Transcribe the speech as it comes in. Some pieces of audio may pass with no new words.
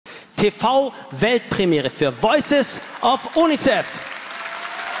TV-Weltpremiere für Voices of UNICEF.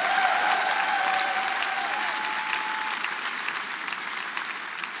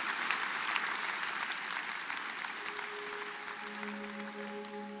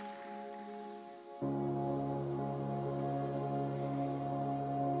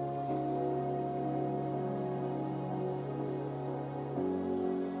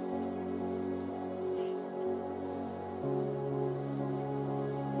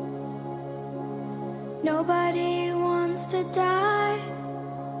 Nobody wants to die,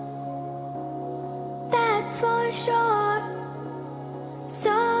 that's for sure.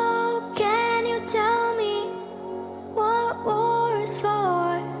 So can you tell me what war is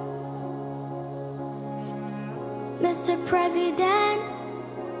for? Mr. President,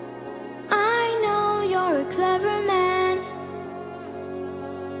 I know you're a clever man.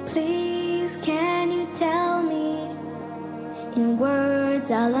 Please can you tell me in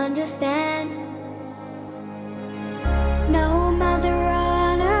words I'll understand? No mother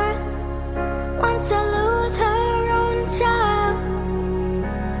on earth wants to lose her own child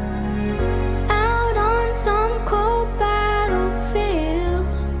out on some cold battlefield.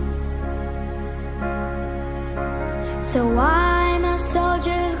 So why must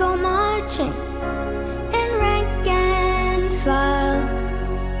soldiers go marching in rank and file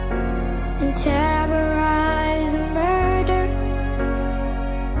and terrorize and murder?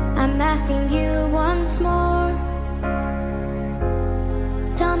 I'm asking you once more.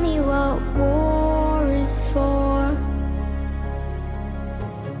 Tell me what war is for.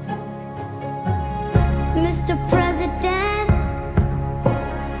 Mr. President,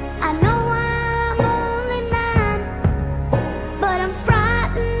 I know I'm only man, but I'm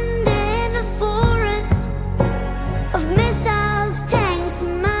frightened in a forest of missiles, tanks,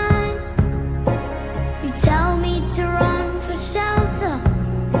 and mines. You tell me to run for shelter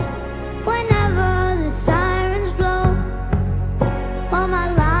whenever the sirens blow. While my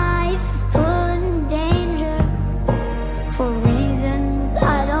life is put in danger for reasons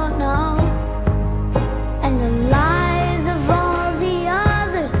I don't know, and the lives of all the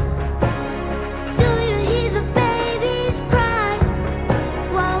others. Do you hear the babies cry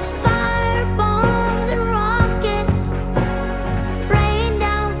while fire bombs and rockets rain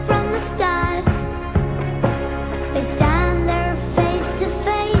down from the sky? They stand there face to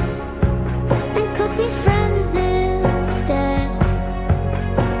face and could be friends instead.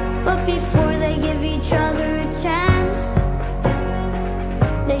 But before they give each other a chance,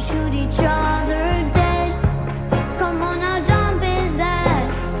 they shoot each other dead. Come on now, dumb is that?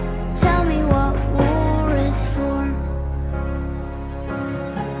 Tell me what war is for.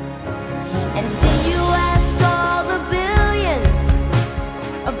 And did you ask all the billions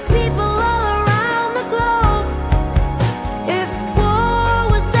of people all around the globe if war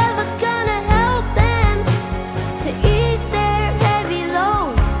was ever gonna help them to ease their heavy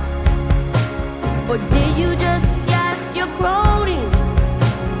load? Or did you just ask your cronies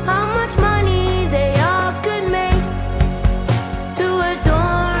how much money they all could make to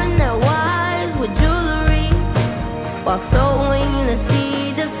adorn their wives with jewelry while sowing the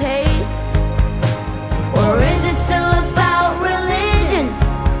seeds of hate? Or is it still about religion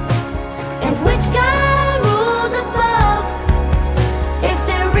and which God rules above? If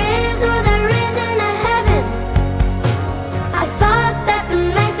there is or there isn't a heaven, I thought that the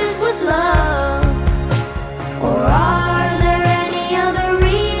message was love. Or are there any other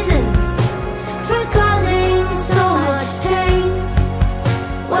reasons for causing so much pain?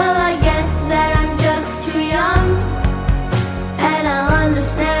 Well, I guess that I'm just too young, and I'll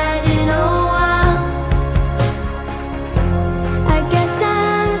understand in a while. I guess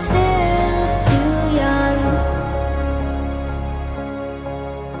I'm still too young.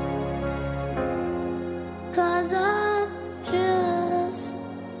 'Cause I'm just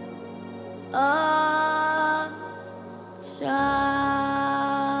a child.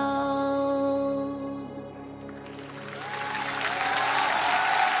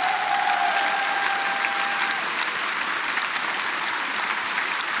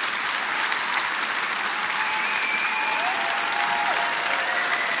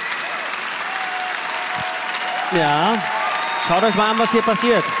 Ja, schaut euch mal an, was hier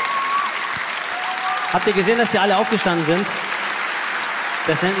passiert. Habt ihr gesehen, dass die alle aufgestanden sind?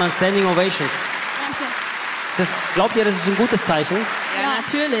 Das nennt man Standing Ovations. Danke. Glaubt ihr, das ist ein gutes Zeichen? Ja,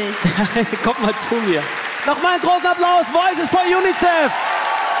 natürlich. Kommt mal zu mir. Nochmal einen großen Applaus. Voices for UNICEF.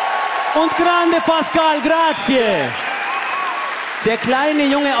 Und grande Pascal, grazie. Der kleine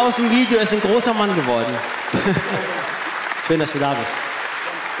Junge aus dem Video ist ein großer Mann geworden. Schön, dass du da bist.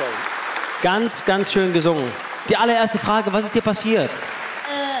 Ganz, ganz schön gesungen. Die allererste Frage, was ist dir passiert?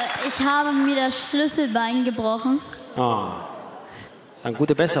 Ich habe mir das Schlüsselbein gebrochen. Ah, dann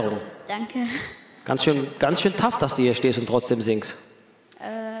gute Besserung. Danke. Ganz schön tough, dass du hier stehst und trotzdem singst.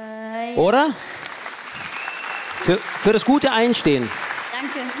 Ja. Oder? Für das gute Einstehen.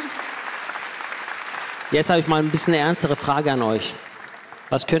 Danke. Jetzt habe ich mal ein bisschen eine ernstere Frage an euch.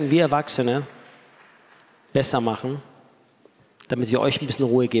 Was können wir Erwachsene besser machen, damit wir euch ein bisschen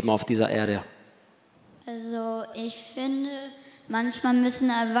Ruhe geben auf dieser Erde? Also ich finde, manchmal müssen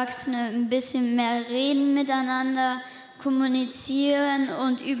Erwachsene ein bisschen mehr reden miteinander, kommunizieren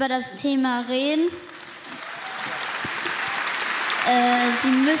und über das Thema reden. Sie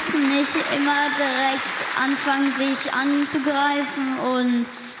müssen nicht immer direkt anfangen, sich anzugreifen und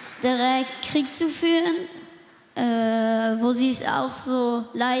direkt Krieg zu führen, wo sie es auch so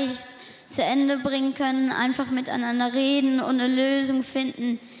leicht zu Ende bringen können, einfach miteinander reden und eine Lösung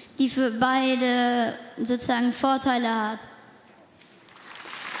finden, die für beide sozusagen Vorteile hat.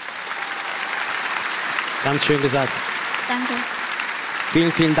 Ganz schön gesagt. Danke.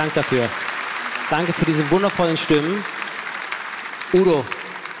 Vielen, vielen Dank dafür. Danke für diese wundervollen Stimmen. Udo,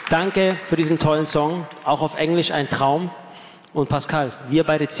 danke für diesen tollen Song. Auch auf Englisch ein Traum. Und Pascal, wir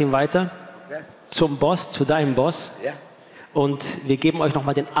beide ziehen weiter zum Boss, zu deinem Boss. Ja. Und wir geben euch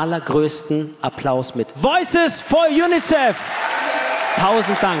nochmal den allergrößten Applaus mit. Voices for UNICEF!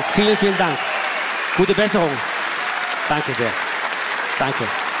 1000 Dank, vielen, vielen Dank. Gute Besserung. Danke sehr. Danke.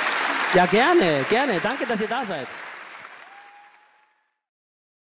 Ja, gerne, gerne. Danke, dass ihr da seid.